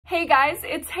Hey guys,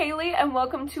 it's Haley and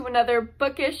welcome to another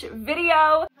bookish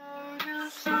video.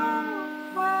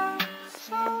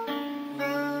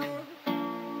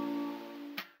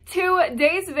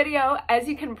 Today's video, as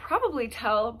you can probably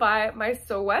tell by my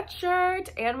sweatshirt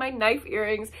and my knife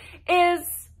earrings,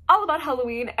 is all about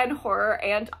Halloween and horror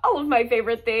and all of my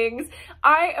favorite things.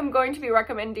 I am going to be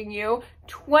recommending you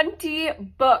 20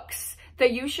 books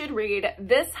that you should read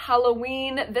this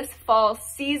Halloween, this fall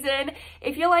season.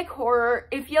 If you like horror,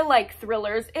 if you like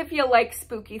thrillers, if you like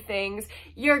spooky things,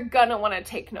 you're gonna want to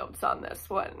take notes on this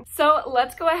one. So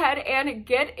let's go ahead and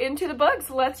get into the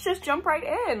books. Let's just jump right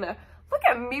in. Look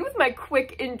at me with my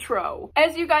quick intro.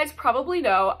 As you guys probably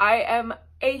know, I am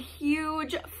a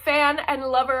huge fan and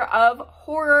lover of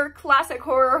horror, classic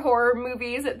horror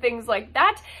movies, things like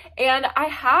that. And I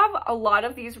have a lot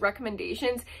of these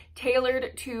recommendations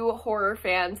tailored to horror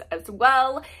fans as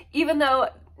well, even though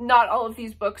not all of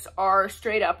these books are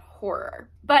straight up horror.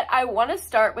 But I want to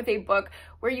start with a book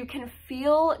where you can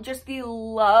feel just the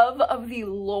love of the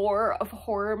lore of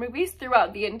horror movies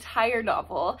throughout the entire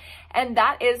novel, and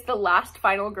that is The Last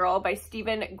Final Girl by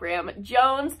Stephen Graham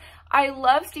Jones. I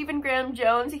love Stephen Graham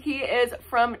Jones. He is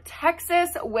from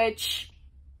Texas, which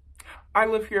I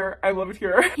live here. I love it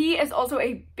here. He is also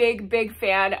a big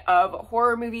fan of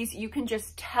horror movies. You can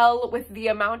just tell with the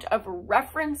amount of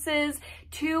references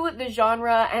to the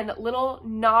genre and little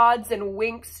nods and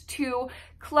winks to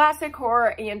classic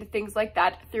horror and things like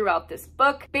that throughout this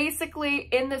book. Basically,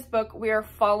 in this book, we are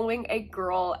following a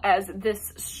girl as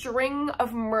this string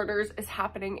of murders is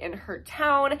happening in her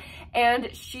town, and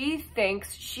she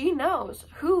thinks she knows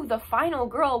who the final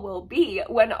girl will be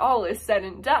when all is said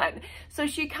and done. So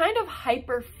she kind of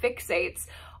hyper fixates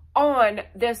on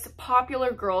this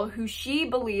popular girl who she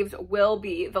believes will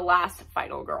be the last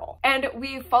final girl. And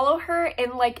we follow her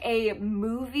in like a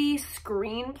movie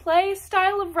screenplay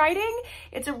style of writing.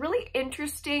 It's a really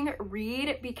interesting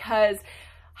read because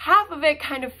half of it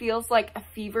kind of feels like a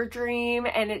fever dream,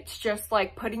 and it's just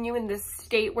like putting you in this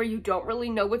state where you don't really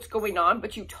know what's going on,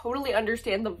 but you totally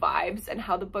understand the vibes and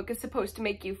how the book is supposed to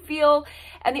make you feel.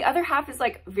 And the other half is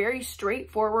like very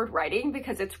straightforward writing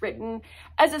because it's written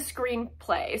as a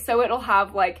screenplay. So it'll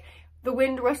have like the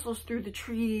wind rustles through the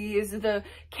trees, the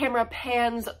camera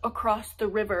pans across the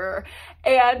river,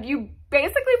 and you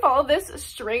basically follow this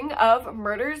string of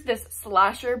murders, this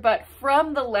slasher, but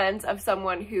from the lens of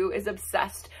someone who is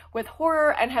obsessed with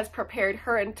horror and has prepared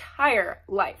her entire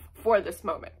life for this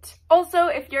moment. Also,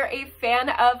 if you're a fan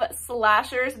of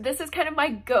slashers, this is kind of my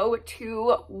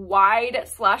go-to wide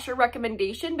slasher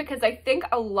recommendation because I think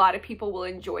a lot of people will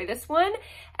enjoy this one,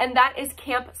 and that is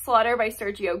Camp Slaughter by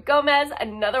Sergio Gomez,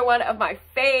 another one of my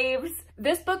faves.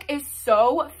 This book is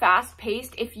so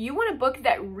fast-paced. If you want a book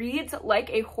that reads like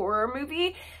a horror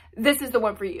movie, this is the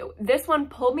one for you. This one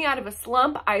pulled me out of a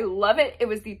slump. I love it. It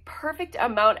was the perfect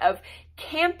amount of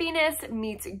campiness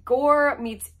meets gore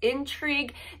meets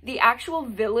intrigue. The actual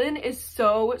villain is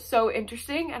so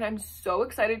interesting, and I'm so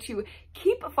excited to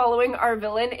keep following our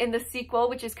villain in the sequel,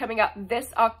 which is coming out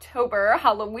this October,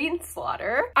 Halloween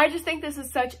Slaughter. I just think this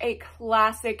is such a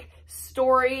classic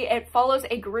story. It follows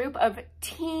a group of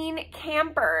teen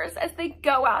campers as they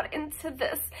go out into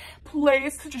this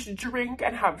Place to just drink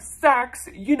and have sex,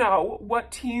 you know,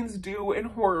 what teens do in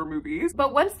horror movies.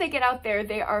 But once they get out there,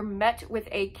 they are met with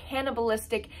a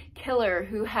cannibalistic killer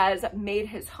who has made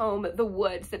his home the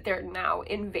woods that they're now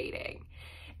invading.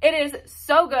 It is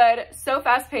so good, so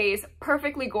fast-paced,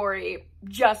 perfectly gory,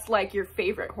 just like your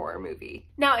favorite horror movie.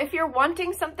 Now, if you're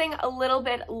wanting something a little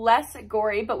bit less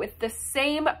gory, but with the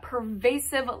same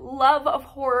pervasive love of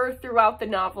horror throughout the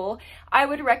novel, I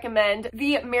would recommend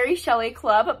The Mary Shelley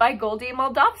Club by Goldie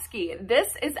Moldavsky.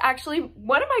 This is actually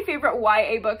one of my favorite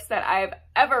YA books that I've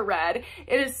ever read.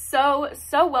 It is so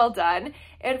well done.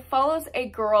 It follows a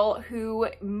girl who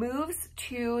moves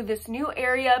to this new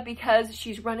area because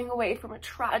she's running away from a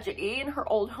tragedy in her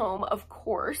old home, of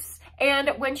course. And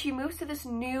when she moves to this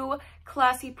new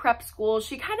classy prep school,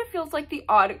 she kind of feels like the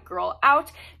odd girl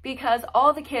out because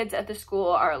all the kids at the school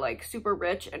are like super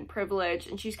rich and privileged,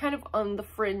 and she's kind of on the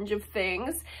fringe of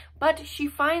things. But she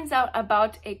finds out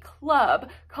about a club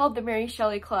called the Mary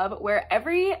Shelley Club where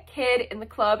every kid in the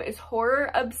club is horror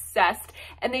obsessed,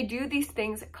 and they do these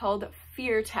things called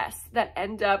fear tests that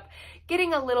end up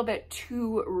getting a little bit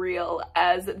too real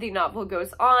as the novel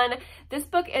goes on. This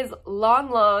book is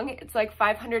long. It's like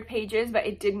 500 pages, but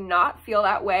it did not feel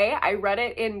that way. I read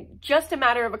it in just a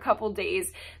matter of a couple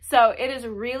days. So it is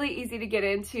really easy to get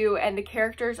into, and the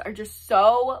characters are just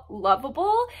so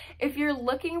lovable. If you're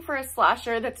looking for a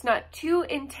slasher that's not too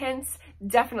intense,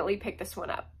 definitely pick this one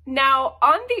up. Now,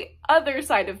 on the other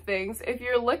side of things, if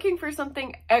you're looking for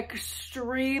something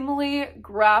extremely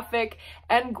graphic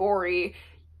and gory,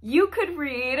 you could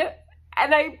read,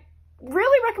 and I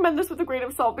really recommend this with a grain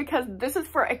of salt because this is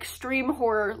for extreme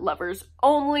horror lovers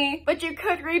only, but you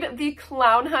could read The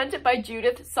Clown Hunt by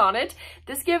Judith Sonnet.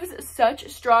 This gives such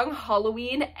strong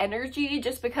Halloween energy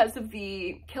just because of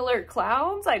the killer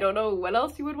clowns. I don't know what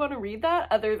else you would want to read that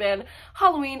other than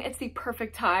Halloween. It's the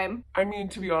perfect time. I mean,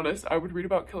 to be honest, I would read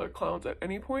about killer clowns at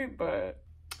any point, but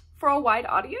for a wide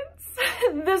audience,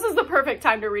 this is the perfect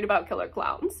time to read about killer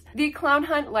clowns. The Clown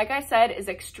Hunt, like I said, is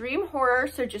extreme horror,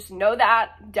 so just know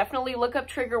that. Definitely look up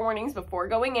trigger warnings before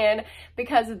going in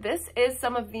because this is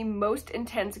some of the most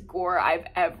intense gore I've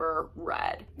ever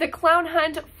read. The Clown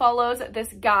Hunt follows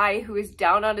this guy who is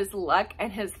down on his luck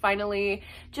and has finally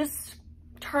just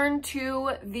turned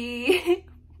to the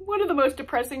one of the most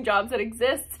depressing jobs that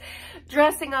exists,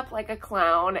 dressing up like a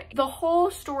clown. The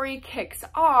whole story kicks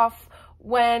off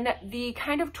when the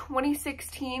kind of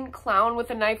 2016 clown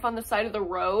with a knife on the side of the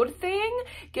road thing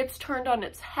gets turned on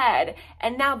its head,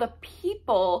 and now the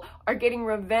people are getting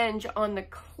revenge on the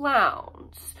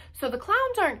clowns. So the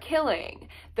clowns aren't killing,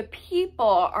 the people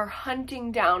are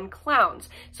hunting down clowns.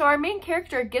 So our main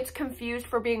character gets confused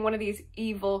for being one of these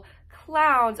evil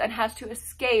clowns and has to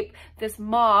escape this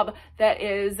mob that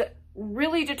is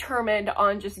really determined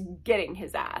on just getting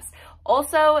his ass.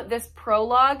 Also, this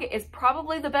prologue is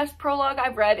probably the best prologue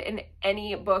I've read in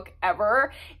any book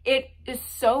ever. It is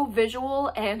so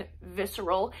visual and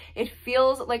visceral. It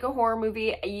feels like a horror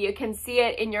movie. You can see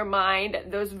it in your mind.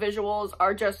 Those visuals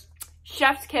are just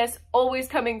chef's kiss, always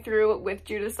coming through with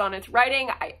Judith Sonnet's writing.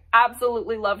 I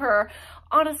absolutely love her.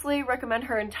 Honestly, recommend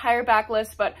her entire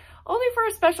backlist, but only for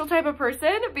a special type of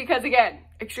person because, again,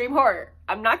 extreme horror.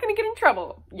 I'm not gonna get in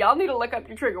trouble. Y'all need to look up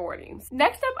your trigger warnings.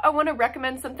 Next up, I want to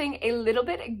recommend something a little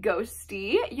bit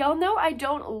ghosty. Y'all know I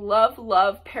don't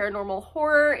love paranormal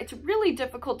horror. It's really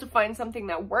difficult to find something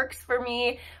that works for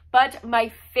me, but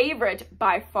my favorite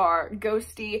by far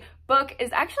ghosty book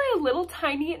is actually a little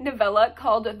tiny novella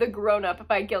called The Grown Up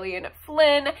by Gillian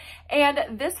Flynn,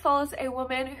 and this follows a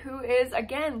woman who is,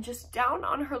 again, just down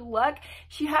on her luck.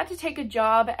 She had to take a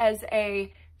job as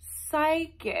a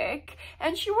psychic,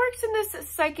 and she works in this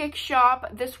psychic shop.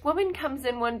 This woman comes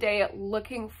in one day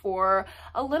looking for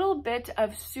a little bit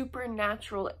of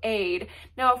supernatural aid.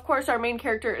 Now, of course, our main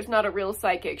character is not a real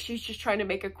psychic. She's just trying to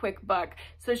make a quick buck,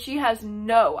 so she has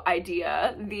no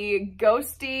idea the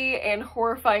ghosty and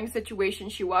horrifying situation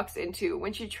she walks into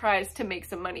when she tries to make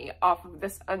some money off of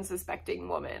this unsuspecting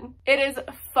woman. It is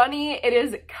funny, it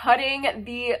is cutting,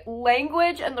 the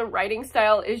language and the writing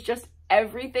style is just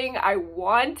everything I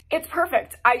want. It's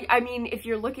perfect. I mean, if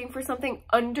you're looking for something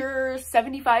under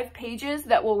 75 pages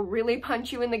that will really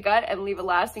punch you in the gut and leave a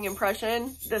lasting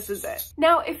impression, this is it.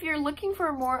 Now, if you're looking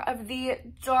for more of the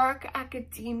dark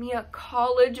academia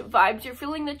college vibes, you're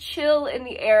feeling the chill in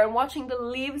the air and watching the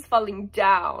leaves falling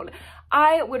down,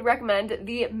 I would recommend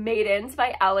The Maidens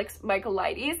by Alex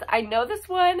Michaelides. I know this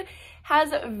one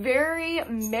has very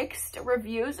mixed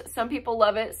reviews. Some people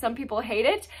love it, some people hate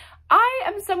it. I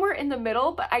am somewhere in the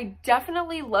middle, but I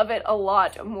definitely love it a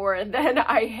lot more than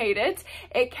I hate it.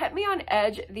 It kept me on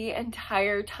edge the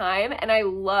entire time, and I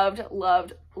loved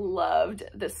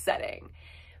the setting.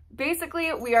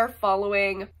 Basically, we are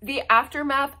following the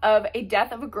aftermath of a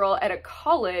death of a girl at a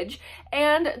college,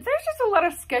 and there's just a lot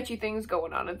of sketchy things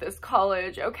going on at this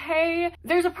college, okay?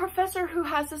 There's a professor who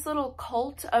has this little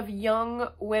cult of young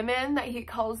women that he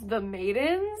calls the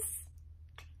Maidens.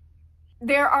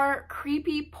 There are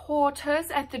creepy porters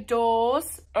at the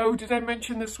doors. Oh, did I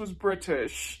mention this was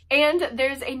British? And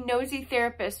there's a nosy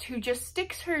therapist who just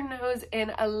sticks her nose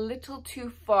in a little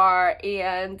too far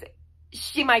and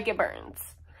she might get burns.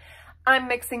 I'm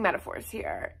mixing metaphors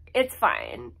here. It's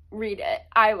fine. Read it.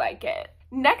 I like it.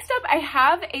 Next up, I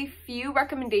have a few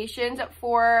recommendations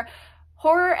for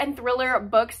horror and thriller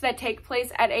books that take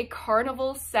place at a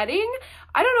carnival setting.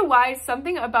 I don't know why,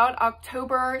 something about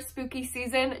October spooky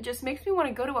season just makes me want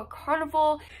to go to a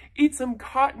carnival. Eat some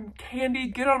cotton candy,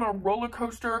 get on a roller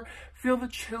coaster, feel the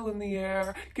chill in the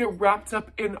air, get wrapped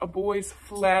up in a boy's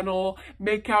flannel,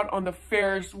 make out on the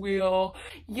Ferris wheel.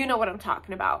 You know what I'm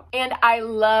talking about. And I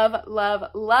love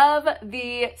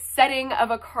the setting of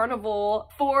a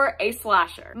carnival for a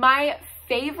slasher. My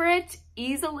favorite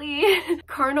easily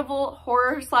carnival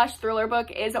horror / thriller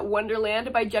book is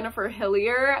Wonderland by Jennifer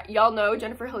Hillier. Y'all know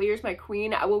Jennifer Hillier is my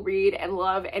queen. I will read and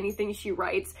love anything she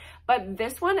writes, but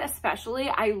this one especially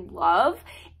I love.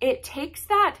 It takes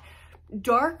that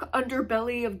dark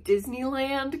underbelly of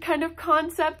Disneyland kind of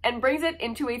concept and brings it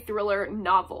into a thriller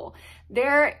novel.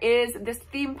 There is this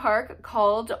theme park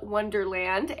called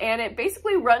Wonderland, and it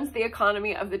basically runs the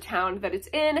economy of the town that it's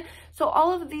in. So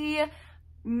all of the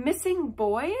missing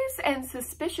boys and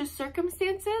suspicious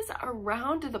circumstances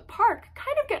around the park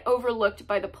kind of get overlooked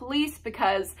by the police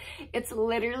because it's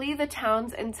literally the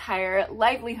town's entire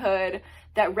livelihood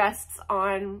that rests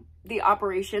on the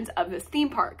operations of this theme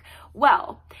park.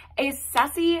 Well, a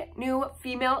sassy new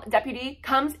female deputy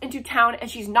comes into town and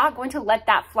she's not going to let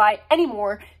that fly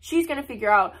anymore. She's going to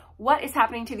figure out what is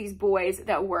happening to these boys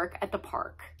that work at the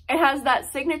park. It has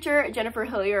that signature Jennifer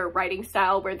Hillier writing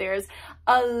style where there's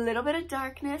a little bit of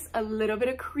darkness, a little bit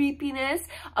of creepiness,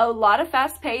 a lot of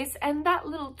fast pace, and that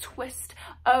little twist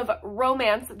of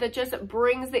romance that just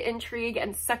brings the intrigue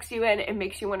and sucks you in and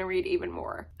makes you want to read even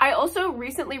more. I also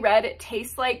recently read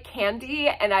Tastes Like Candy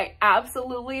and I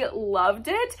absolutely loved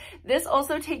it. This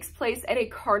also takes place at a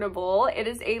carnival. It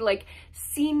is a like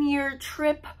senior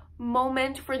trip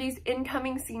moment for these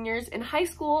incoming seniors in high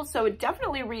school, so it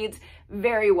definitely reads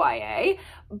very YA,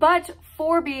 but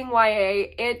for being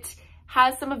YA, it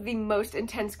has some of the most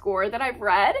intense gore that I've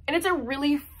read, and it's a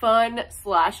really fun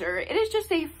slasher. It is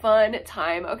just a fun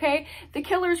time, okay? The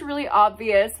killer's really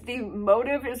obvious, the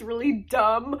motive is really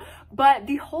dumb, but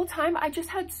the whole time I just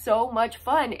had so much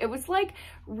fun. It was like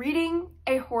reading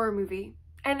a horror movie.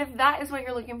 And if that is what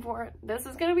you're looking for, this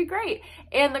is gonna be great.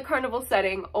 And the carnival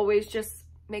setting always just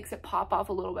makes it pop off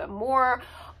a little bit more.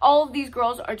 All of these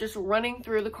girls are just running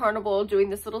through the carnival doing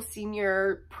this little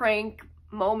senior prank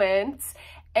moment,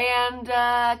 and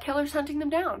killer's hunting them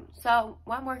down. So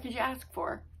what more could you ask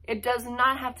for? It does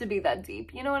not have to be that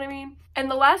deep, you know what I mean?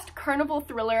 And the last carnival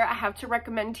thriller I have to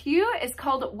recommend to you is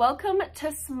called Welcome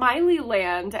to Smiley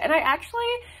Land, and I actually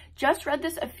just read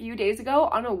this a few days ago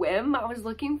on a whim. I was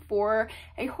looking for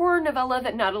a horror novella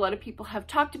that not a lot of people have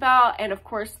talked about, and of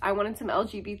course I wanted some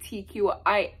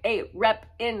LGBTQIA rep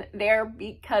in there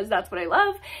because that's what I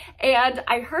love. And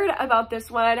I heard about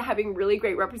this one having really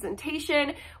great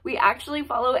representation. We actually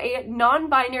follow a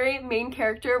non-binary main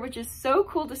character, which is so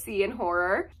cool to see in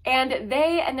horror. And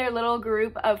they and their little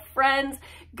group of friends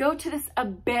go to this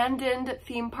abandoned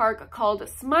theme park called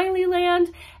Smiley Land,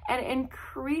 and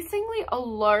increasingly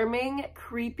alarming,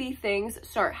 creepy things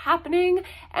start happening,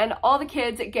 and all the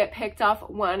kids get picked off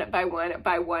one by one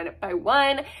by one by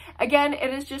one. Again,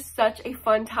 it is just such a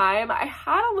fun time. I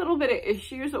had a little bit of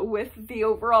issues with the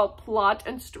overall plot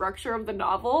and structure of the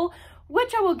novel,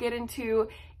 which I will get into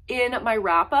in my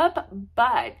wrap-up,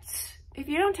 but if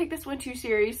you don't take this one too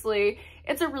seriously,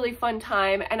 it's a really fun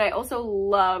time. And I also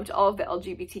loved all of the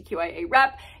LGBTQIA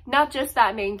rep. Not just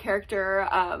that main character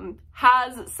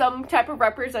has some type of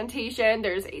representation.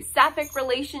 There's a sapphic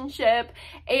relationship,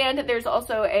 and there's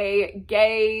also a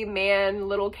gay man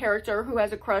little character who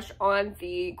has a crush on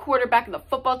the quarterback of the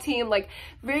football team. Like,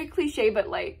 very cliche, but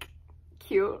like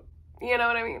cute. You know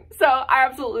what I mean? So I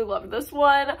absolutely love this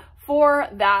one for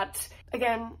that.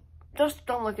 Again, just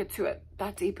don't look into it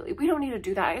that deeply. We don't need to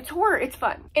do that. It's horror. It's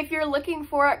fun. If you're looking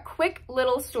for quick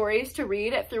little stories to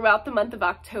read throughout the month of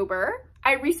October,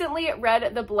 I recently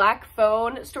read the Black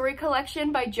Phone story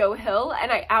collection by Joe Hill,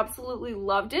 and I absolutely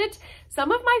loved it.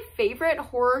 Some of my favorite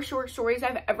horror short stories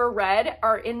I've ever read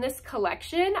are in this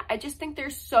collection. I just think they're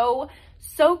so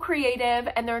creative,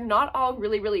 and they're not all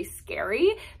really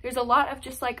scary. There's a lot of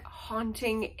just like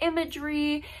haunting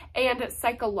imagery and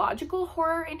psychological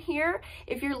horror in here.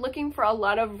 If you're looking for a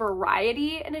lot of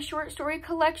variety in a short story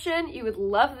collection, you would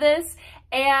love this.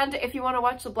 And if you want to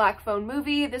watch the Black Phone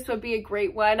movie, this would be a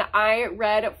great one. I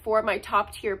read for my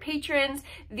top tier patrons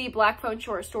the Black Phone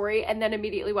short story and then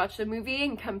immediately watched the movie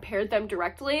and compared them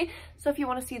directly. So if you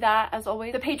want to see that, as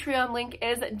always, the Patreon link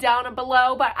is down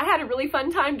below, but I had a really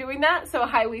fun time doing that, so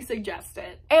highly suggest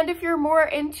it. And if you're more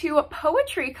into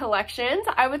poetry collections,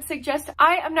 I would suggest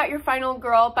I Am Not Your Final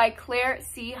Girl by Claire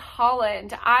C.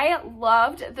 Holland. I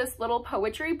loved this little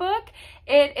poetry book.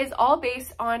 It is all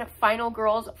based on final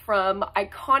girls from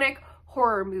iconic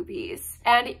horror movies,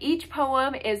 and each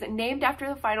poem is named after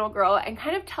the final girl and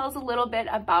kind of tells a little bit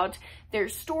about their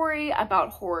story, about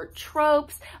horror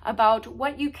tropes, about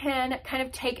what you can kind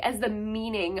of take as the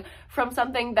meaning from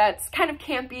something that's kind of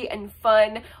campy and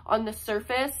fun on the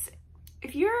surface.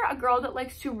 If you're a girl that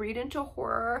likes to read into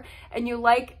horror and you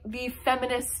like the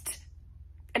feminist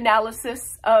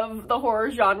analysis of the horror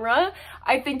genre,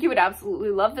 I think you would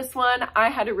absolutely love this one. I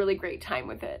had a really great time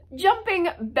with it. Jumping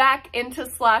back into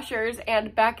slashers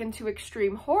and back into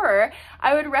extreme horror,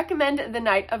 I would recommend The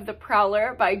Night of the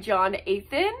Prowler by John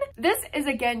Athan. This is,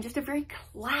 again, just a very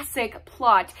classic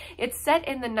plot. It's set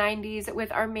in the 90s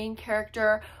with our main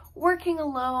character working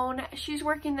alone. She's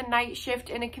working the night shift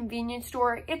in a convenience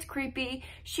store. It's creepy.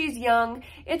 She's young.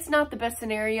 It's not the best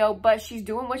scenario, but she's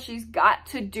doing what she's got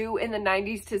to do in the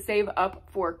 90s to save up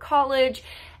for college.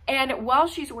 And while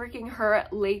she's working her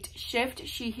late shift,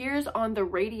 she hears on the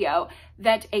radio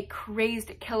that a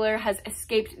crazed killer has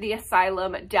escaped the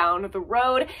asylum down the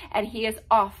road, and he is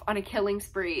off on a killing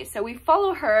spree. So we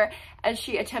follow her as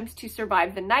she attempts to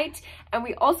survive the night, and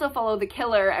we also follow the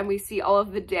killer and we see all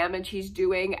of the damage he's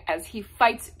doing as he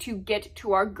fights to get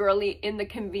to our girlie in the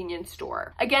convenience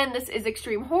store. Again, this is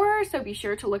extreme horror, so be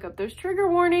sure to look up those trigger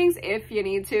warnings if you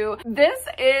need to. This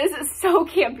is so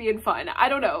campy and fun. I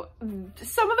don't know.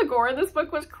 Some of the gore in this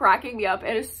book was cracking me up.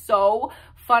 It is so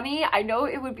funny. I know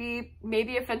it would be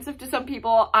maybe offensive to some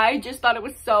people. I just thought it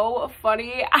was so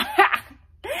funny.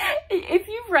 If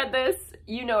you've read this,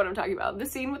 you know what I'm talking about. The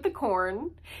scene with the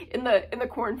corn in the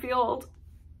cornfield.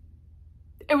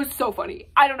 It was so funny.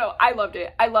 I don't know. I loved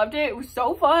it. I loved it. It was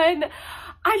so fun.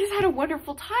 I just had a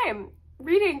wonderful time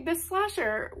reading this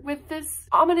slasher with this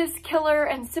ominous killer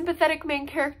and sympathetic main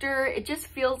character. It just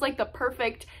feels like the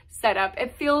perfect setup.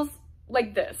 It feels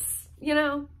like this, you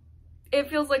know? It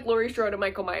feels like Laurie Strode and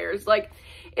Michael Myers. Like,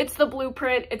 it's the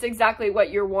blueprint. It's exactly what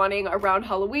you're wanting around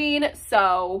Halloween.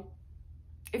 So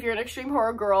if you're an extreme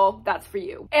horror girl, that's for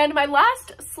you. And my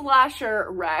last slasher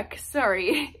rec,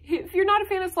 sorry, if you're not a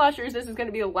fan of slashers, this is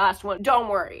gonna be the last one, don't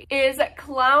worry, is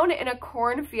Clown in a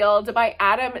Cornfield by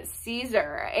Adam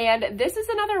Caesar. And this is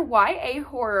another YA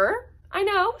horror. I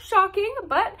know, shocking,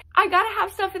 but I gotta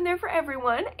have stuff in there for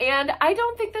everyone. And I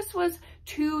don't think this was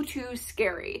too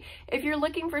scary. If you're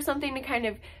looking for something to kind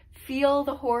of feel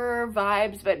the horror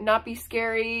vibes but not be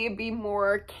scary, be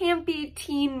more campy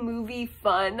teen movie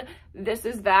fun, this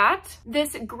is that.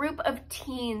 This group of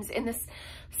teens in this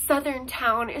southern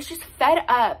town is just fed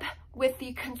up with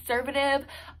the conservative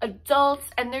adults,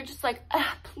 and they're just like,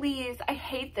 please, I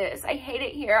hate this. I hate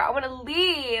it here. I want to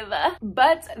leave.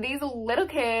 But these little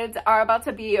kids are about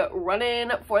to be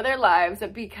running for their lives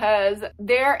because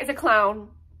there is a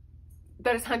clown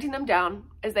that is hunting them down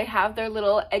as they have their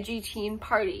little edgy teen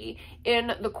party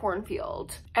in the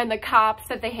cornfield. And the cops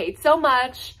that they hate so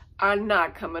much are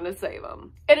not coming to save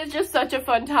them. It is just such a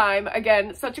fun time.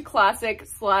 Again, such a classic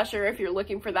slasher if you're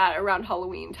looking for that around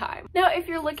Halloween time. Now, if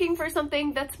you're looking for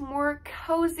something that's more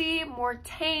cozy, more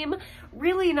tame,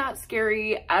 really not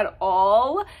scary at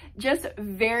all, just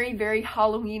very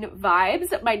Halloween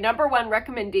vibes, my #1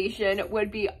 recommendation would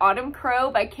be Autumn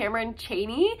Crow by Cameron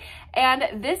Chaney.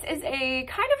 And this is a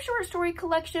kind of short story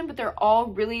collection, but they're all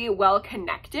really well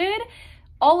connected.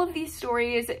 All of these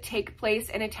stories take place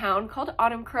in a town called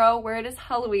Autumn Crow where it is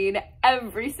Halloween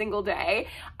every single day.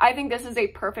 I think this is a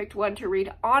perfect one to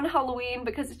read on Halloween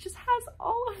because it just has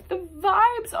all of the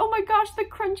vibes. Oh my gosh, the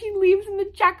crunchy leaves and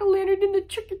the jack-o'-lantern and the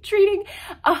trick-or-treating.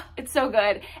 It's so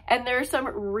good. And there are some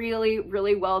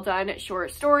really well done short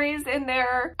stories in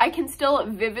there. I can still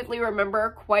vividly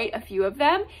remember quite a few of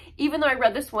them, even though I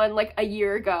read this one like a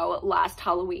year ago last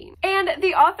Halloween. And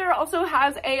the author also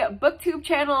has a booktube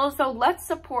channel, so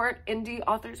let's support indie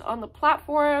authors on the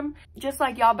platform. Just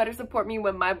like y'all better support me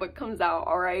when my book comes out,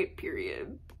 all right,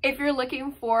 period. If you're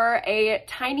looking for a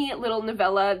tiny little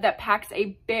novella that packs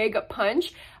a big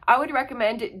punch, I would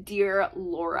recommend Dear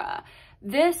Laura.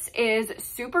 This is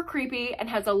super creepy and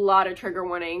has a lot of trigger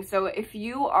warnings. So if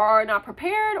you are not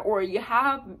prepared or you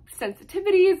have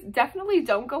sensitivities, definitely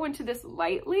don't go into this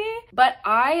lightly. But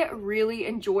I really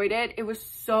enjoyed it. It was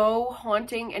so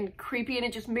haunting and creepy, and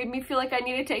it just made me feel like I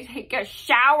needed to take a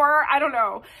shower. I don't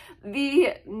know.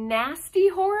 The nasty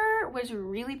horror was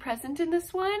really present in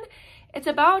this one. It's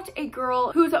about a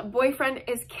girl whose boyfriend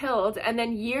is killed, and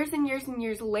then years and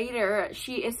years later,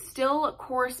 she is still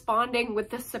corresponding with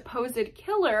the supposed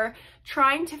killer,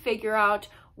 trying to figure out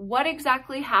what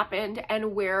exactly happened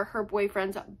and where her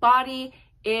boyfriend's body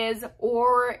is,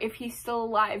 or if he's still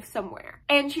alive somewhere.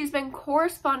 And she's been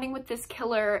corresponding with this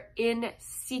killer in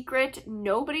secret.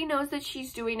 Nobody knows that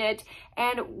she's doing it,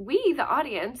 and we, the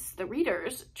audience, the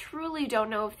readers, truly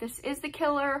don't know if this is the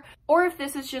killer or if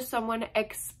this is just someone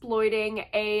exploiting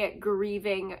a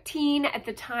grieving teen at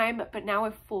the time, but now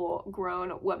a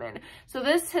full-grown woman. So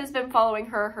this has been following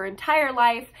her entire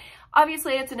life.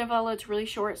 Obviously, it's a novella, it's really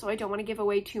short, so I don't want to give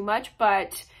away too much,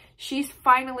 but she's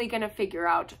finally gonna figure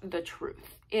out the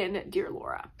truth in Dear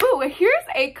Laura. Ooh, here's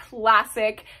a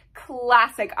classic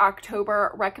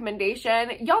October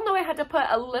recommendation. Y'all know I had to put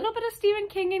a little bit of Stephen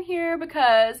King in here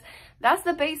because That's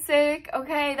the basic,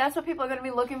 okay? That's what people are gonna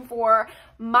be looking for.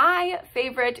 My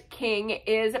favorite king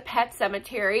is Pet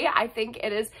Sematary. I think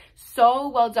it is so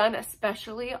well done,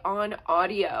 especially on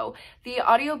audio. The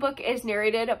audiobook is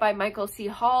narrated by Michael C.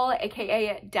 Hall,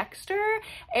 aka Dexter,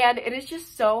 and it is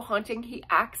just so haunting. He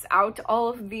acts out all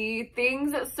of the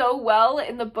things so well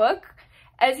in the book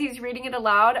as he's reading it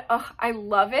aloud. Ugh, I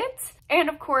love it. And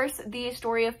of course, the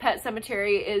story of Pet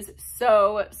Sematary is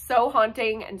so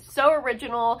haunting and so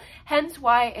original, hence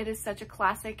why it is such a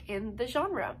classic in the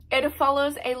genre. It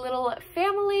follows a little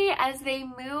family as they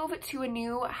move to a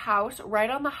new house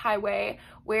right on the highway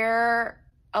where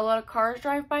a lot of cars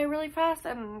drive by really fast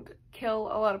and kill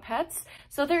a lot of pets.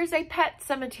 So there's a pet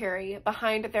cemetery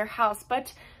behind their house,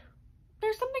 but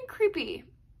there's something creepy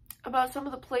about some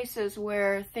of the places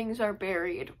where things are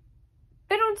buried.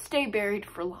 They don't stay buried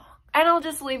for long. And I'll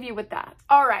just leave you with that.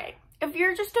 All right, if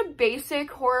you're just a basic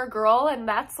horror girl and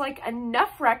that's like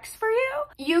enough recs for you,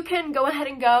 you can go ahead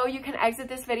and go. You can exit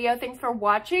this video. Thanks for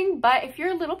watching. But if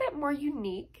you're a little bit more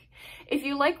unique, if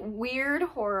you like weird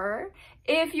horror,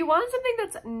 if you want something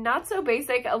that's not so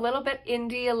basic, a little bit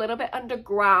indie, a little bit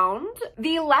underground,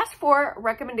 the last 4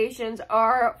 recommendations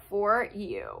are for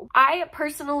you. I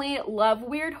personally love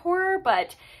weird horror,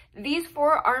 but these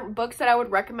 4 aren't books that I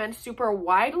would recommend super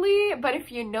widely, but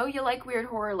if you know you like weird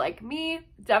horror like me,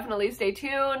 definitely stay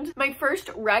tuned. My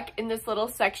first rec in this little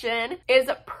section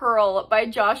is Pearl by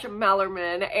Josh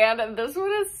Malerman, and this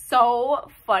one is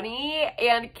so funny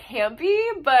and campy,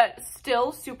 but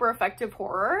still super effective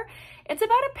horror. It's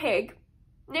about a pig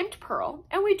named Pearl,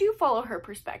 and we do follow her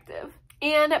perspective.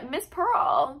 And Miss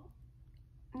Pearl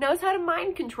knows how to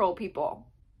mind control people.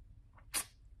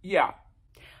 Yeah.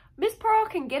 Miss Pearl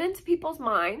can get into people's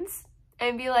minds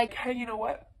and be like, hey, you know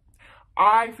what?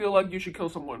 I feel like you should kill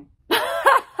someone.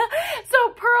 So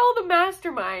Pearl, the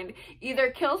mastermind,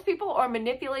 either kills people or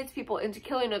manipulates people into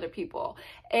killing other people.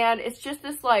 And it's just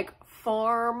this like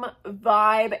farm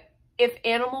vibe. If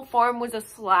Animal Farm was a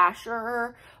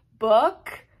slasher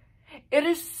book, it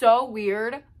is so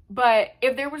weird. But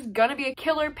if there was gonna be a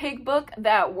killer pig book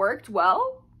that worked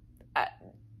well,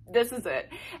 this is it.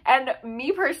 And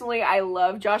me personally, I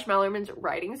love Josh Malerman's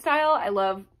writing style. I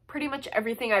love pretty much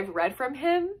everything I've read from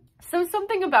him. So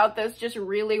something about this just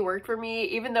really worked for me,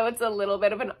 even though it's a little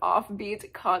bit of an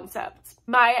offbeat concept.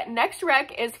 My next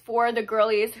rec is for the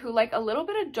girlies who like a little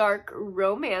bit of dark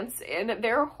romance in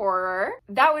their horror.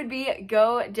 That would be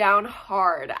Go Down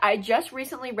Hard. I just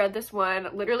recently read this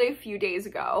one literally a few days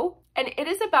ago. And it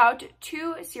is about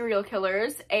 2 serial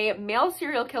killers, a male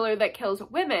serial killer that kills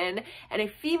women and a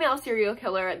female serial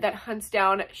killer that hunts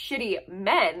down shitty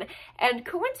men. And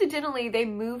coincidentally, they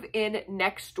move in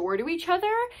next door to each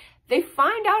other. They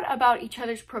find out about each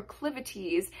other's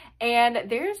proclivities, and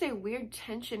there's a weird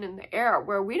tension in the air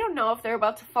where we don't know if they're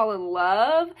about to fall in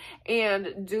love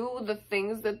and do the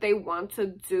things that they want to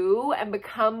do and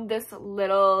become this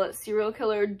little serial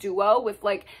killer duo with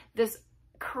like this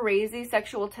crazy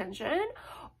sexual tension,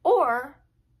 or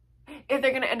if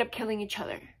they're gonna end up killing each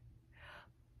other.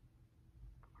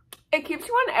 It keeps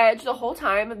you on edge the whole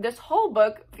time. This whole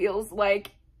book feels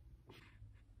like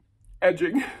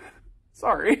Edging.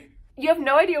 Sorry. You have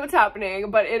no idea what's happening,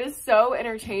 but it is so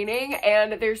entertaining,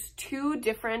 and there's 2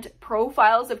 different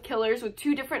profiles of killers with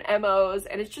 2 different MOs,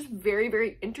 and it's just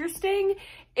very interesting.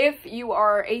 If you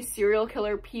are a serial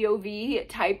killer POV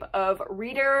type of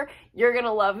reader, you're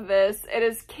gonna love this. It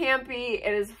is campy,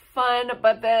 it is fun,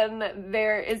 but then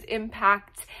there is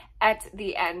impact at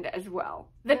the end as well.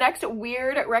 The next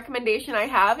weird recommendation I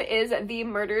have is The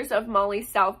Murders of Molly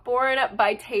Southbourne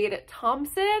by Tade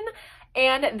Thompson.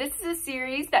 And this is a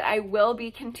series that I will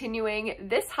be continuing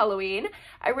this Halloween.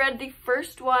 I read the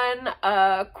first one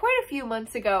quite a few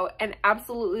months ago and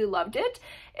absolutely loved it.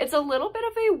 It's a little bit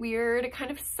of a weird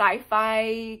kind of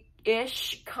sci-fi-ish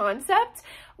concept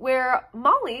where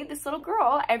Molly, this little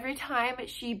girl, every time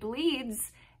she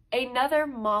bleeds, another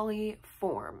Molly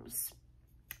forms.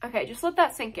 Okay, just let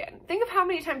that sink in. Think of how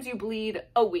many times you bleed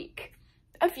a week.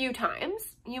 A few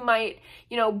times. You might,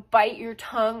 you know, bite your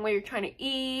tongue while you're trying to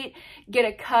eat, get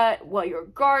a cut while you're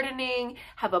gardening,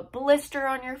 have a blister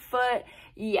on your foot.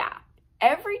 Yeah.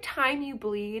 Every time you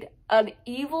bleed, an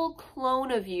evil clone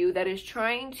of you that is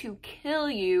trying to kill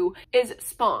you is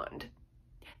spawned.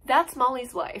 That's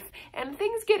Molly's life, and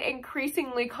things get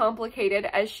increasingly complicated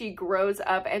as she grows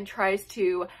up and tries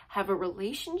to have a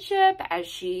relationship, as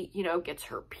she, you know, gets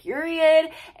her period,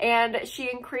 and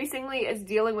she increasingly is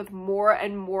dealing with more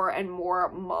and more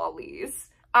Mollys.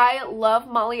 I love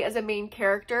Molly as a main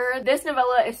character. This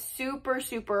novella is super,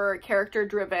 super character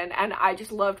driven, and I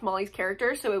just loved Molly's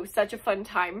character, so it was such a fun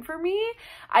time for me.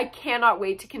 I cannot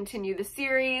wait to continue the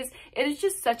series. It is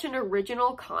just such an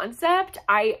original concept.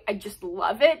 I just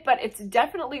love it, but it's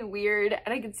definitely weird,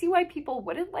 and I can see why people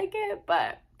wouldn't like it,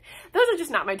 but those are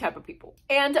just not my type of people.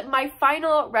 And my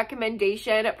final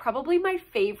recommendation, probably my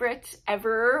favorite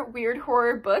ever weird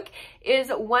horror book, is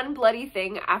One Bloody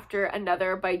Thing After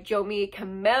Another by Jomi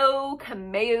Kameo.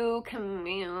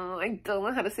 I don't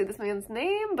know how to say this man's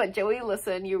name, but Joey,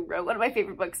 listen, you wrote one of my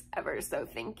favorite books ever, so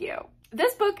thank you.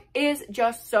 This book is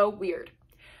just so weird.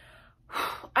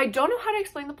 I don't know how to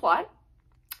explain the plot.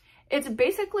 It's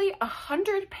basically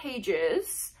 100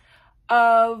 pages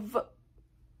of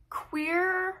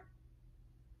queer,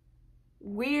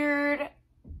 weird,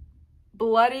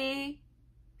 bloody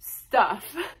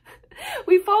stuff.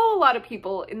 We follow a lot of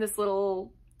people in this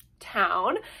little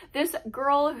town. This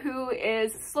girl who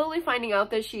is slowly finding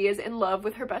out that she is in love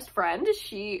with her best friend,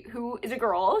 who is a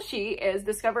girl. She is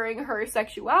discovering her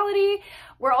sexuality.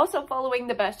 We're also following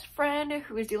the best friend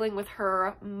who is dealing with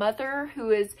her mother, who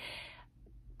is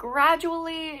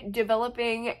gradually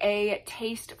developing a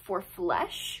taste for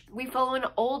flesh. We follow an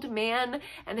old man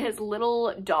and his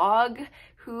little dog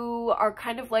who are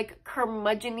kind of like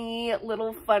curmudgeon-y,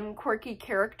 little fun, quirky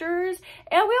characters.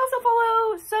 And we also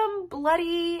follow some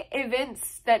bloody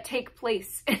events that take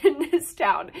place in this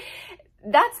town.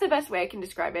 That's the best way I can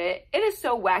describe it. It is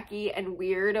so wacky and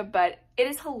weird, but it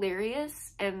is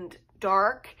hilarious and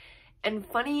dark and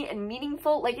funny and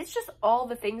meaningful. Like, it's just all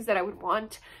the things that I would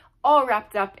want all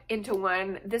wrapped up into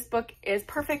one. This book is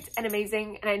perfect and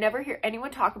amazing, and I never hear anyone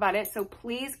talk about it, so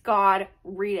please, God,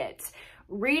 read it.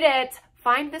 Read it.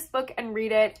 Find this book and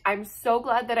read it. I'm so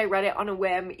glad that I read it on a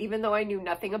whim, even though I knew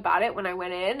nothing about it when I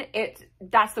went in.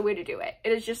 That's the way to do it.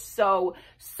 It is just so,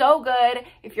 so good.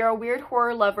 If you're a weird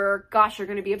horror lover, gosh, you're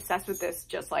gonna be obsessed with this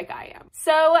just like I am.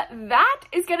 So that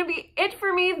is gonna be it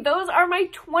for me. Those are my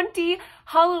 20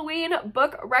 Halloween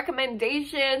book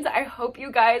recommendations. I hope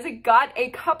you guys got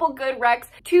a couple good recs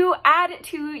to add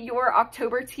to your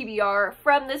October TBR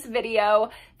from this video.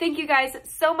 Thank you guys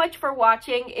so much for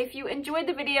watching. If you enjoyed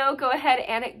the video, go ahead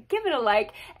and give it a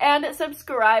like and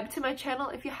subscribe to my channel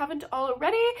if you haven't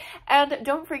already. And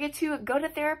don't forget to go to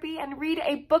therapy and read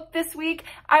a book this week.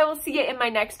 I will see you in my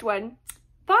next one.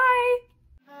 Bye!